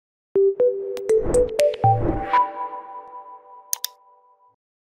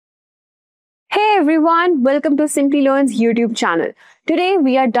everyone, welcome to Simplilearn's YouTube channel. Today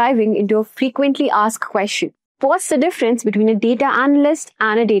we are diving into a frequently asked question. What's the difference between a data analyst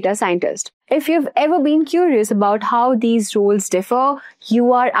and a data scientist? If you've ever been curious about how these roles differ,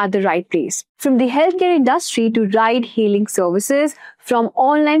 you are at the right place. From the healthcare industry to ride-hailing services, from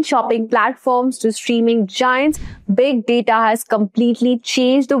online shopping platforms to streaming giants, big data has completely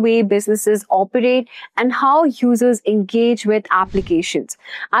changed the way businesses operate and how users engage with applications.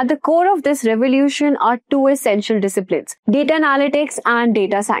 At the core of this revolution are two essential disciplines, data analytics and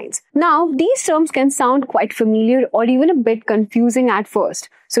data science. Now, these terms can sound quite familiar or even a bit confusing at first.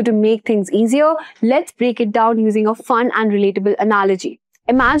 So to make things easier, let's break it down using a fun and relatable analogy.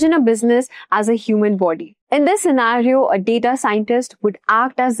 Imagine a business as a human body. In this scenario, a data scientist would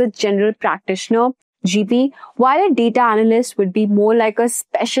act as the general practitioner, GP, while a data analyst would be more like a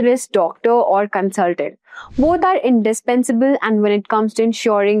specialist doctor or consultant. Both are indispensable, and when it comes to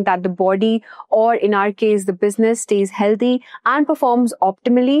ensuring that the body, or in our case, the business, stays healthy and performs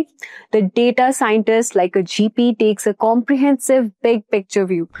optimally, the data scientist, like a GP, takes a comprehensive big picture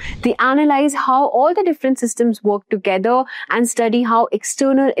view. They analyze how all the different systems work together and study how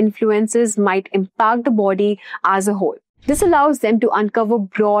external influences might impact the body as a whole. This allows them to uncover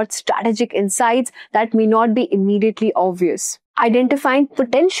broad strategic insights that may not be immediately obvious, identifying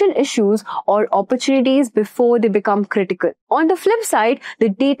potential issues or opportunities before they become critical. On the flip side, the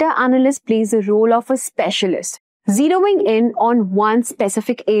data analyst plays the role of a specialist, zeroing in on one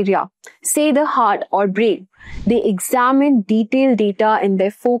specific area, say the heart or brain. They examine detailed data in their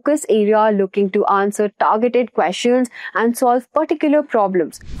focus area, looking to answer targeted questions and solve particular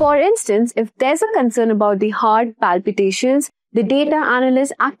problems. For instance, if there's a concern about the heart palpitations, the data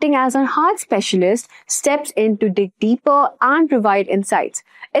analyst, acting as a heart specialist, steps in to dig deeper and provide insights.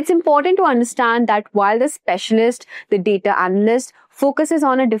 It's important to understand that while the specialist, the data analyst, focuses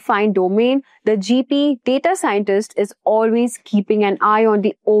on a defined domain, the GP, data scientist, is always keeping an eye on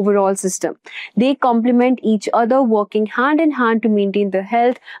the overall system. They complement each other, working hand in hand to maintain the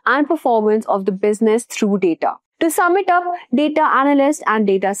health and performance of the business through data. To sum it up, data analyst and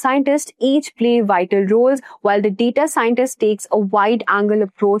data scientist each play vital roles, while the data scientist takes a wide-angle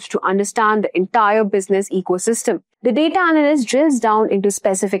approach to understand the entire business ecosystem. The data analyst drills down into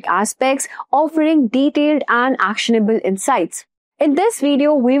specific aspects, offering detailed and actionable insights. In this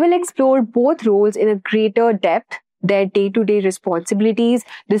video, we will explore both roles in a greater depth, their day-to-day responsibilities,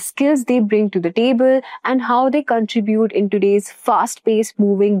 the skills they bring to the table, and how they contribute in today's fast-paced,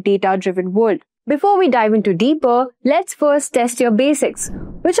 moving, data-driven world. Before we dive into deeper, let's first test your basics.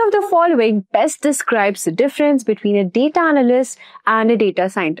 Which of the following best describes the difference between a data analyst and a data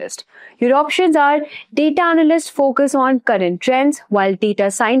scientist? Your options are: data analysts focus on current trends, while data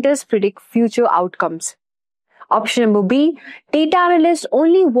scientists predict future outcomes. Option number B, data analysts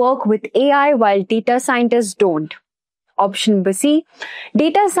only work with AI while data scientists don't. Option number C,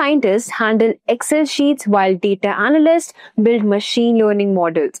 data scientists handle Excel sheets while data analysts build machine learning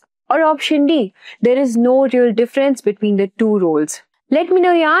models. Or option D, there is no real difference between the two roles. Let me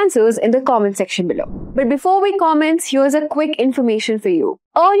know your answers in the comment section below. But before we comment, here's a quick information for you.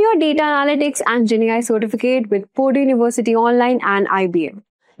 Earn your data analytics and GenAI certificate with Purdue University Online and IBM.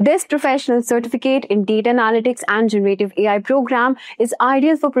 This professional certificate in data analytics and generative AI program is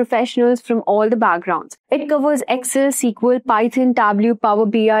ideal for professionals from all the backgrounds. It covers Excel, SQL, Python, Tableau, Power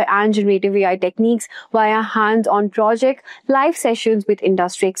BI, and generative AI techniques via hands-on project, live sessions with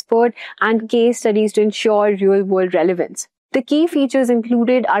industry experts, and case studies to ensure real-world relevance. The key features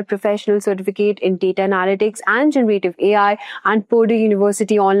included are professional certificate in data analytics and generative AI and Purdue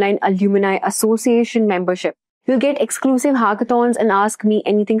University Online Alumni Association membership. You'll get exclusive hackathons and Ask Me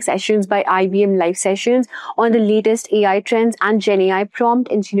Anything sessions by IBM live sessions on the latest AI trends and GenAI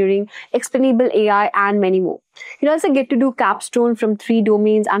prompt engineering, explainable AI, and many more. You'll also get to do capstone from 3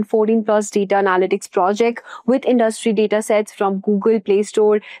 domains and 14 plus data analytics project with industry data sets from Google Play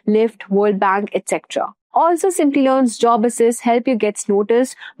Store, Lyft, World Bank, etc. Also, Simplilearn's Job Assist help you get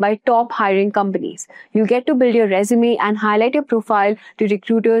noticed by top hiring companies. You get to build your resume and highlight your profile to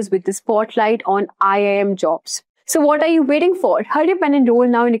recruiters with the spotlight on IIM jobs. So what are you waiting for? Hurry up and enroll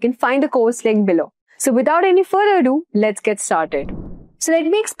now, and you can find the course link below. So without any further ado, let's get started. So let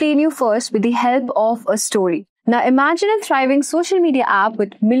me explain you first with the help of a story. Now imagine a thriving social media app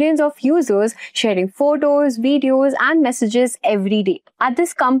with millions of users sharing photos, videos, and messages every day. At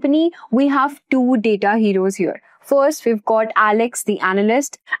this company, we have 2 data heroes here. First, we've got Alex, the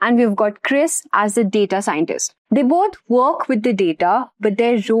analyst, and we've got Chris as the data scientist. They both work with the data, but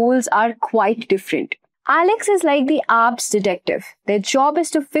their roles are quite different. Alex is like the app's detective. Their job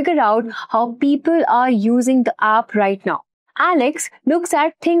is to figure out how people are using the app right now. Alex looks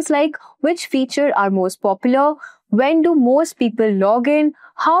at things like which features are most popular, when do most people log in,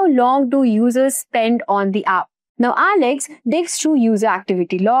 how long do users spend on the app. Now, Alex digs through user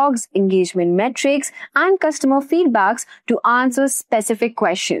activity logs, engagement metrics, and customer feedbacks to answer specific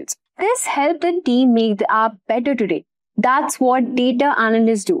questions. This helped the team make the app better today. That's what data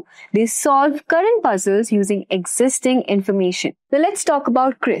analysts do. They solve current puzzles using existing information. Now, let's talk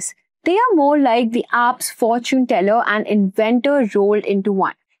about Chris. They are more like the app's fortune teller and inventor rolled into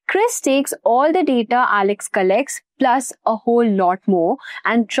one. Chris takes all the data Alex collects, plus a whole lot more,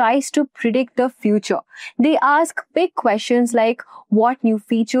 and tries to predict the future. They ask big questions like, what new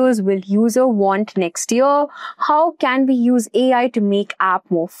features will user want next year? How can we use AI to make app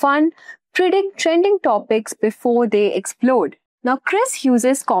more fun? Predict trending topics before they explode. Now, Chris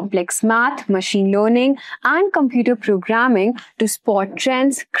uses complex math, machine learning, and computer programming to spot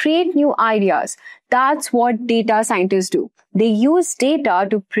trends, create new ideas. That's what data scientists do. They use data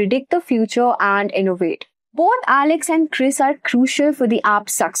to predict the future and innovate. Both Alex and Chris are crucial for the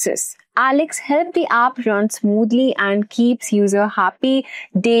app's success. Alex helps the app run smoothly and keeps user happy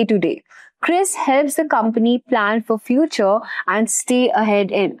day to day. Chris helps the company plan for future and stay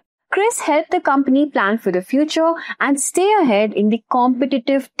ahead in. Chris helped the company plan for the future and stay ahead in the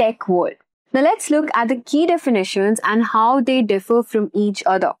competitive tech world. Now let's look at the key definitions and how they differ from each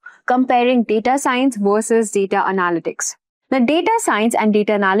other, comparing data science versus data analytics. Now, data science and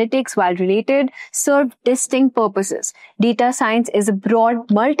data analytics, while related, serve distinct purposes. Data science is a broad,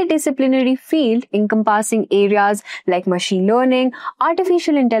 multidisciplinary field encompassing areas like machine learning,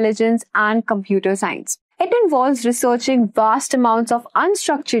 artificial intelligence, and computer science. It involves researching vast amounts of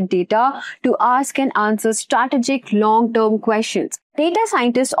unstructured data to ask and answer strategic long-term questions. Data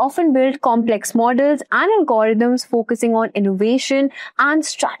scientists often build complex models and algorithms focusing on innovation and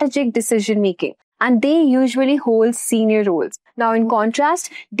strategic decision-making, and they usually hold senior roles. Now, in contrast,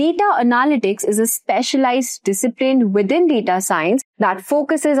 data analytics is a specialized discipline within data science that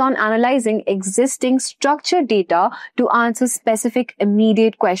focuses on analyzing existing structured data to answer specific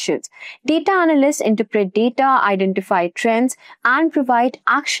immediate questions. Data analysts interpret data, identify trends, and provide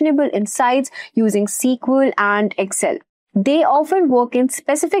actionable insights using SQL and Excel. They often work in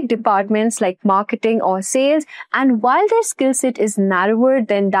specific departments like marketing or sales, and while their skill set is narrower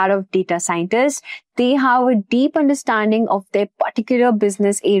than that of data scientists, they have a deep understanding of their particular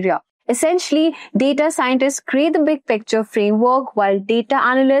business area. Essentially, data scientists create the big picture framework while data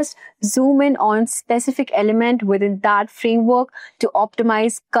analysts zoom in on specific element within that framework to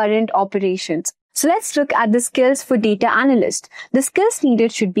optimize current operations. So let's look at the skills for data analyst. The skills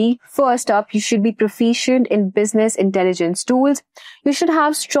needed should be, first up, you should be proficient in business intelligence tools. You should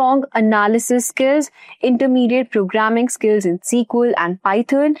have strong analysis skills, intermediate programming skills in SQL and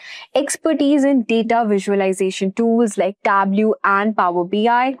Python, expertise in data visualization tools like Tableau and Power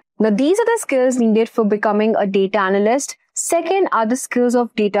BI. Now, these are the skills needed for becoming a data analyst. Second are the skills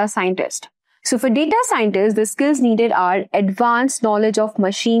of data scientist. So for data scientists, the skills needed are advanced knowledge of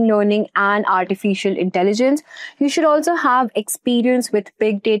machine learning and artificial intelligence. You should also have experience with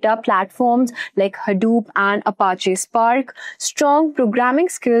big data platforms like Hadoop and Apache Spark, strong programming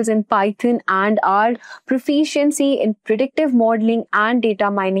skills in Python and R, proficiency in predictive modeling and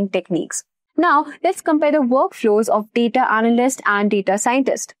data mining techniques. Now, let's compare the workflows of data analyst and data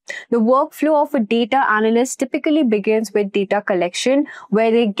scientist. The workflow of a data analyst typically begins with data collection,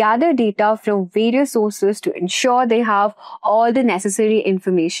 where they gather data from various sources to ensure they have all the necessary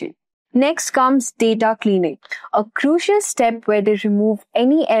information. Next comes data cleaning, a crucial step where they remove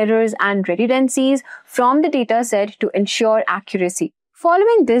any errors and redundancies from the data set to ensure accuracy.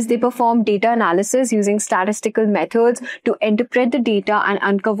 Following this, they perform data analysis using statistical methods to interpret the data and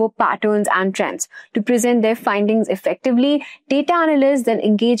uncover patterns and trends. To present their findings effectively, data analysts then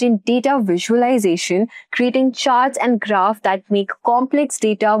engage in data visualization, creating charts and graphs that make complex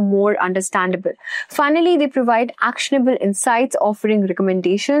data more understandable. Finally, they provide actionable insights, offering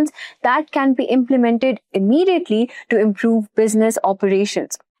recommendations that can be implemented immediately to improve business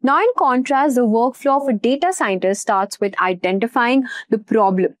operations. Now, in contrast, the workflow of a data scientist starts with identifying the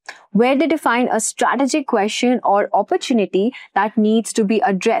problem, where they define a strategic question or opportunity that needs to be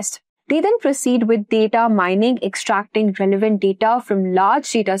addressed. They then proceed with data mining, extracting relevant data from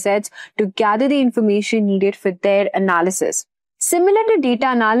large data sets to gather the information needed for their analysis. Similar to data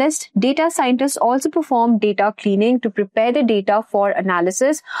analysts, data scientists also perform data cleaning to prepare the data for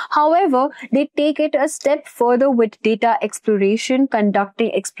analysis. However, they take it a step further with data exploration, conducting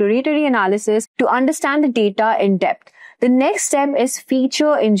exploratory analysis to understand the data in depth. The next step is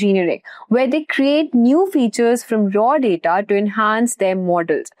feature engineering, where they create new features from raw data to enhance their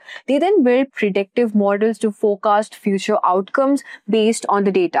models. They then build predictive models to forecast future outcomes based on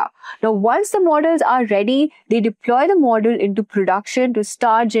the data. Now, once the models are ready, they deploy the model into production to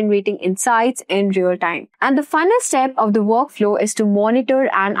start generating insights in real time. And the final step of the workflow is to monitor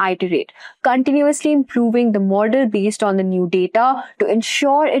and iterate, continuously improving the model based on the new data to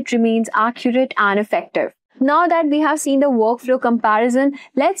ensure it remains accurate and effective. Now that we have seen the workflow comparison,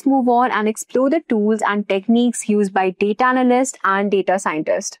 let's move on and explore the tools and techniques used by data analysts and data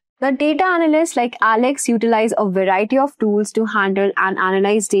scientists. The data analysts like Alex utilize a variety of tools to handle and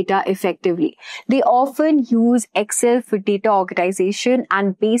analyze data effectively. They often use Excel for data organization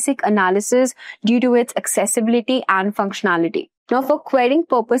and basic analysis due to its accessibility and functionality. Now, for querying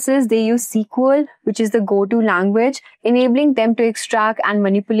purposes, they use SQL, which is the go-to language, enabling them to extract and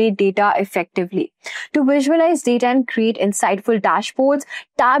manipulate data effectively. To visualize data and create insightful dashboards,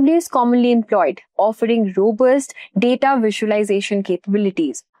 Tableau is commonly employed, offering robust data visualization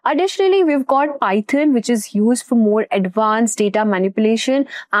capabilities. Additionally, we've got Python, which is used for more advanced data manipulation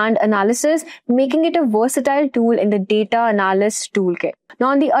and analysis, making it a versatile tool in the data analyst toolkit. Now,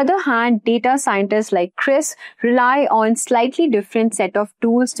 on the other hand, data scientists like Chris rely on slightly different set of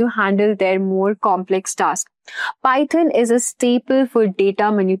tools to handle their more complex tasks. Python is a staple for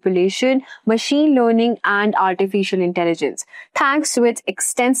data manipulation, machine learning, and artificial intelligence, thanks to its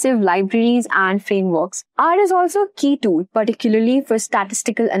extensive libraries and frameworks. R is also a key tool, particularly for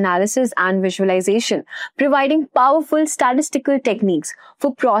statistical analysis and visualization, providing powerful statistical techniques.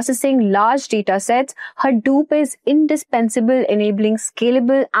 For processing large data sets, Hadoop is indispensable, enabling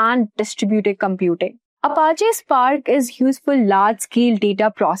scalable and distributed computing. Apache Spark is used for large-scale data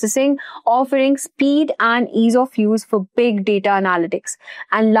processing, offering speed and ease of use for big data analytics.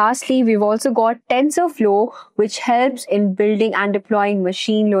 And lastly, we've also got TensorFlow, which helps in building and deploying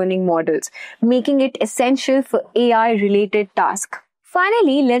machine learning models, making it essential for AI-related tasks.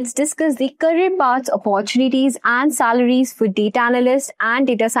 Finally, let's discuss the career paths, opportunities, and salaries for data analysts and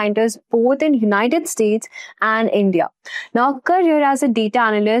data scientists both in United States and India. Now, career as a data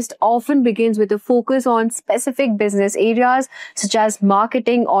analyst often begins with a focus on specific business areas such as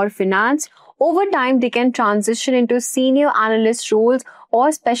marketing or finance. Over time, they can transition into senior analyst roles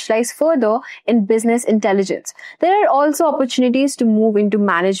or specialize further in business intelligence. There are also opportunities to move into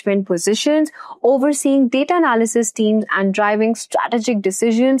management positions, overseeing data analysis teams and driving strategic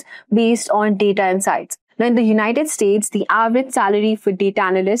decisions based on data insights. Now, in the United States, the average salary for data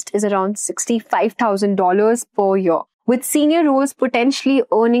analyst is around $65,000 per year, with senior roles potentially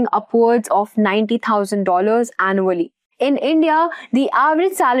earning upwards of $90,000 annually. In India, the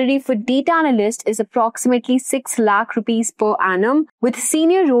average salary for data analyst is approximately 6 lakh rupees per annum, with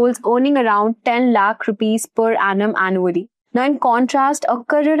senior roles earning around 10 lakh rupees per annum annually. Now, in contrast, a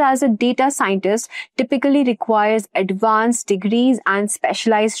career as a data scientist typically requires advanced degrees and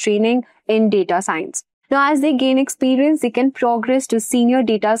specialized training in data science. Now, as they gain experience, they can progress to senior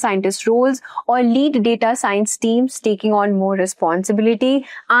data scientist roles or lead data science teams, taking on more responsibility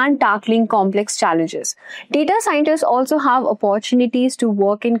and tackling complex challenges. Data scientists also have opportunities to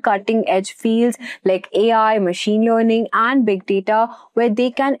work in cutting-edge fields like AI, machine learning, and big data, where they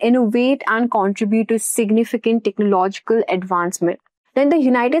can innovate and contribute to significant technological advancement. In the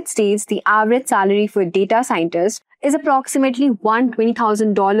United States, the average salary for data scientists is approximately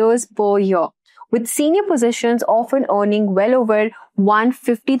 $120,000 per year, with senior positions often earning well over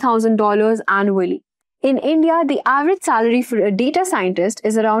 $150,000 annually. In India, the average salary for a data scientist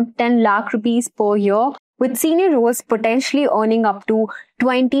is around 10 lakh rupees per year, with senior roles potentially earning up to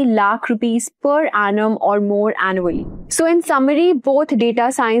 20 lakh rupees per annum or more annually. So in summary, both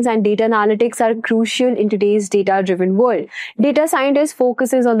data science and data analytics are crucial in today's data-driven world. Data scientist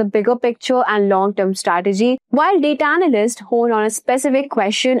focuses on the bigger picture and long-term strategy, while data analysts hone on a specific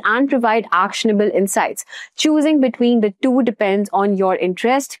question and provide actionable insights. Choosing between the two depends on your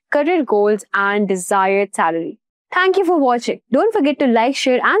interest, career goals, and desired salary. Thank you for watching. Don't forget to like,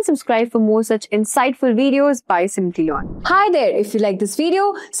 share, and subscribe for more such insightful videos by Simplilearn. Hi there. If you like this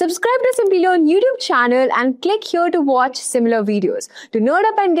video, subscribe to Simplilearn YouTube channel and click here to watch similar videos. To nerd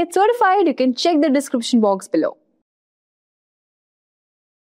up and get certified, you can check the description box below.